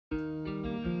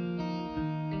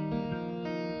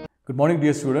Good morning,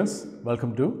 dear students.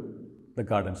 Welcome to the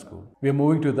Garden School. We are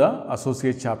moving to the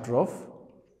associate chapter of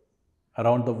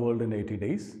Around the World in 80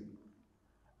 Days.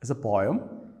 It's a poem,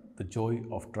 The Joy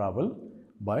of Travel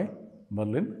by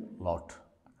Merlin Lott.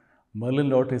 Merlin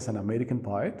Lott is an American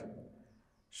poet.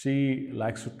 She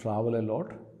likes to travel a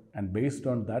lot, and based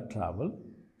on that travel,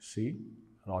 she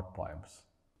wrote poems.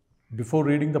 Before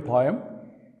reading the poem,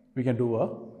 we can do a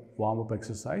warm-up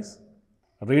exercise.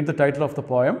 Read the title of the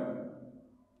poem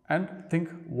and think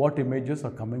what images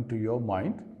are coming to your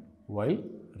mind while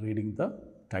reading the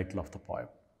title of the poem.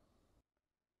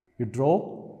 You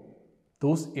draw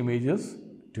those images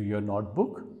to your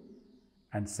notebook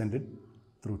and send it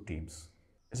through Teams.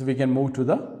 So we can move to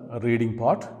the reading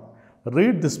part.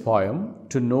 Read this poem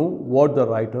to know what the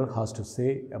writer has to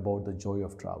say about the joy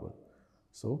of travel.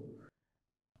 So,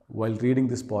 while reading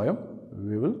this poem,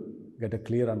 we will get a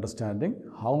clear understanding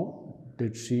how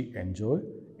did she enjoy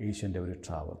each and every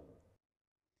travel.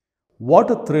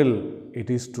 What a thrill it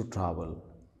is to travel,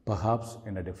 perhaps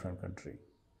in a different country.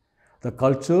 The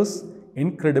culture's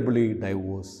incredibly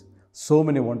diverse, so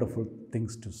many wonderful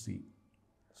things to see.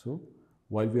 So,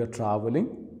 while we are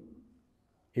traveling,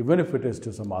 even if it is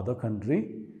to some other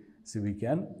country, we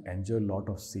can enjoy a lot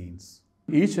of scenes.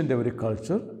 Each and every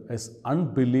culture is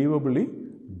unbelievably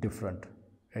different.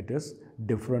 It is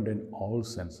different in all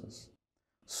senses.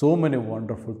 So many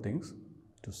wonderful things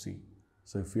to see.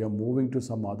 So if we are moving to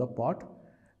some other part,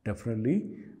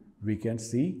 definitely we can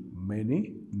see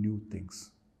many new things.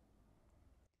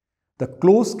 The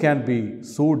clothes can be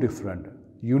so different,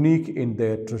 unique in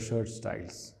their treasured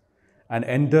styles, an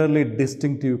entirely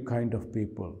distinctive kind of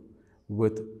people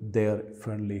with their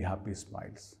friendly, happy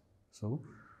smiles. So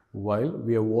while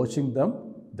we are watching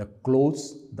them, the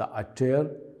clothes, the attire,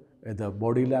 the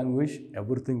body language,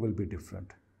 everything will be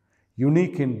different.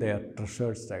 Unique in their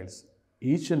treasured styles.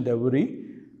 Each and every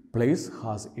place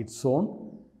has its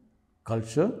own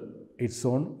culture, its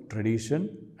own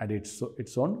tradition, and its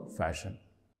own fashion.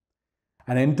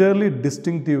 An entirely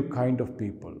distinctive kind of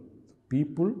people.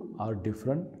 People are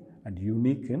different and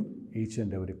unique in each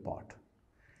and every part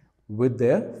with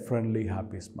their friendly,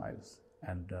 happy smiles.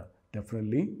 And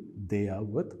definitely they are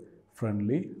with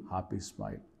friendly, happy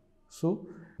smile. So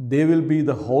they will be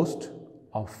the host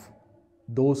of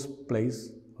those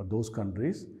places or those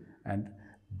countries, and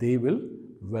they will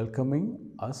welcoming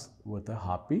us with a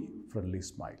happy, friendly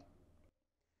smile.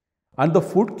 And the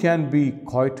food can be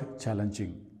quite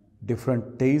challenging,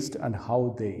 different taste and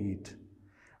how they eat.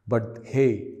 But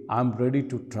hey, I'm ready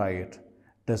to try it.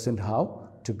 Doesn't have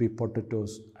to be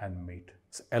potatoes and meat.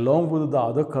 So along with the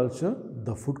other culture,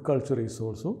 the food culture is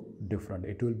also different.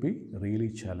 It will be really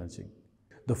challenging.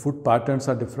 The food patterns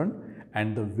are different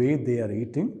and the way they are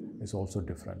eating is also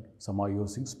different. Some are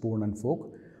using spoon and fork,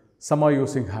 some are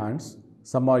using hands,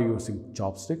 some are using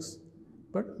chopsticks,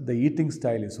 but the eating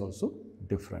style is also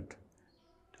different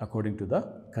according to the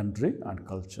country and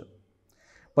culture.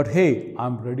 But hey,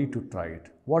 I'm ready to try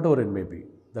it, whatever it may be,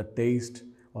 the taste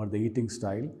or the eating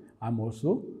style, I'm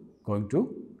also going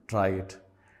to try it.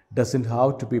 Doesn't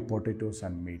have to be potatoes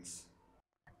and meats.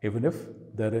 Even if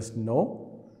there is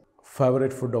no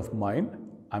favorite food of mine,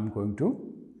 I'm going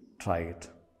to try it.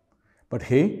 But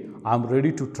hey, I'm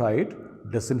ready to try it.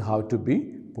 Doesn't have to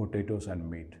be potatoes and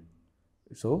meat.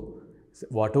 So,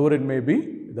 whatever it may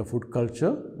be, the food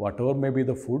culture, whatever may be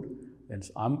the food,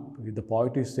 the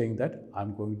poet is saying that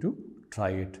I'm going to try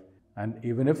it. And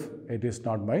even if it is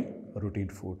not my routine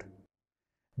food.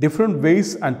 Different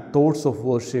ways and thoughts of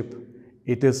worship,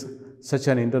 it is such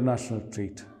an international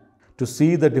treat to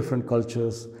see the different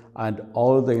cultures and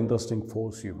all the interesting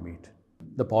folks you meet.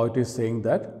 The poet is saying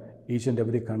that each and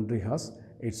every country has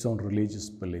its own religious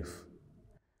belief.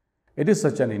 It is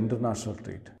such an international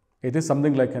treat. It is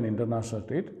something like an international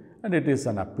treat, and it is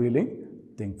an appealing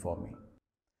thing for me.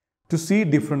 To see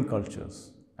different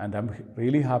cultures, and I'm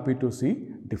really happy to see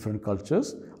different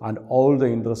cultures and all the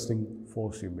interesting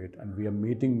folks you meet. And we are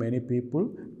meeting many people,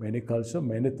 many culture,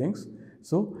 many things.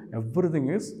 So everything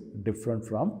is different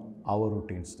from our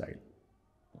routine style.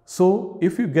 So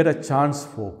if you get a chance,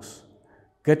 folks,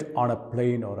 get on a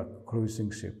plane or a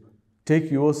cruising ship. Take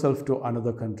yourself to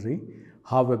another country.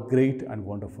 Have a great and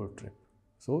wonderful trip.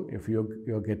 So if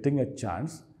you're getting a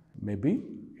chance, maybe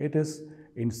it is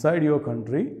inside your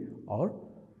country or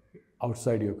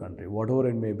outside your country. Whatever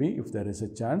it may be, if there is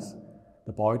a chance,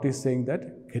 the poet is saying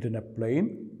that get in a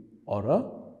plane or a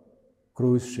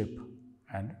cruise ship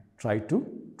and try to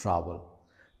travel.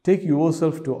 Take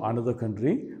yourself to another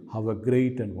country. Have a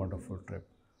great and wonderful trip.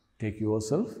 Take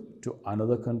yourself to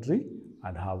another country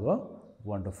and have a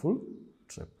wonderful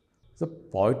trip. The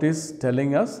poet is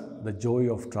telling us the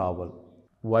joy of travel.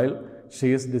 While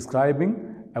she is describing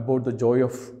about the joy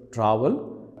of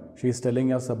travel, she is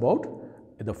telling us about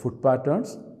the food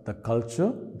patterns, the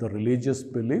culture, the religious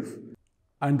belief,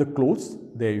 and the clothes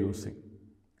they are using.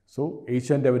 So each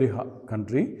and every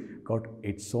country got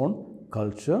its own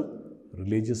culture,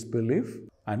 religious belief,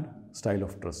 and style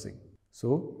of dressing.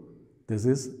 So this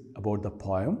is about the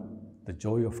poem The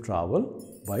Joy of Travel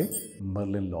by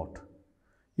Merlin Lott.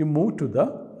 You move to the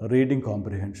reading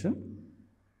comprehension.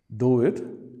 Do it.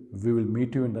 We will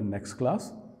meet you in the next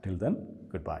class. Till then,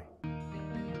 goodbye.